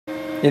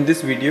In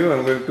this video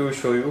I'm going to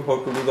show you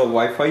how to do the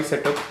Wi-Fi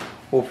setup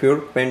of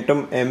your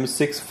Pantum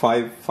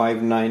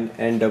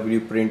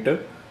M6559NW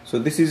printer. So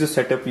this is a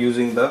setup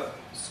using the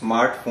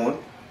smartphone.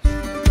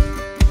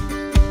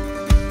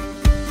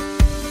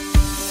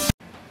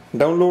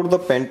 Download the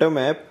Pantum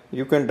app.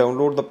 You can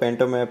download the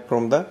Pantum app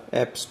from the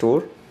App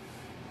Store.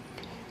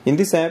 In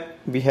this app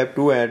we have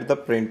to add the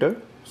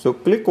printer. So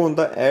click on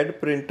the add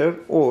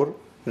printer or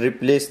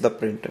replace the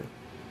printer.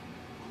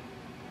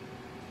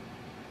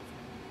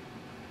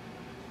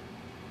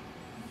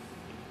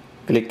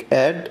 Click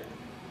add.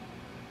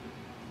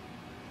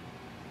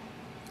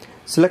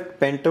 Select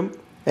Pantum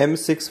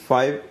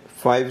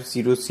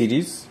M6550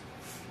 series.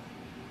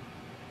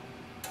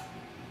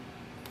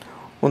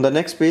 On the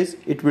next page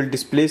it will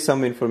display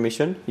some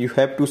information. You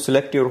have to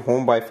select your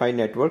home Wi-Fi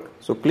network.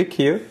 So click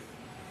here,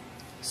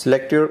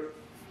 select your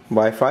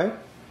Wi-Fi,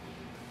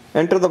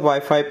 enter the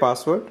Wi-Fi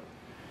password.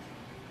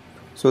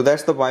 So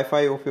that's the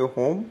Wi-Fi of your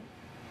home.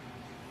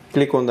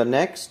 Click on the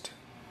next.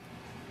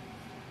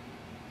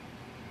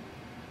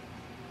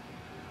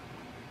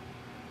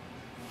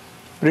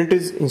 Print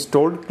is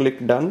installed,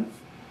 click done.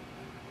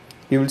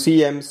 You will see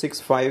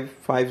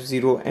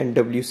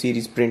M6550NW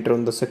series printer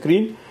on the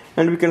screen,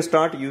 and we can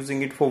start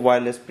using it for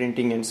wireless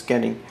printing and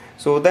scanning.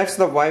 So that's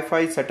the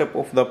Wi-Fi setup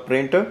of the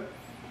printer.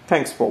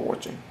 Thanks for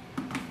watching.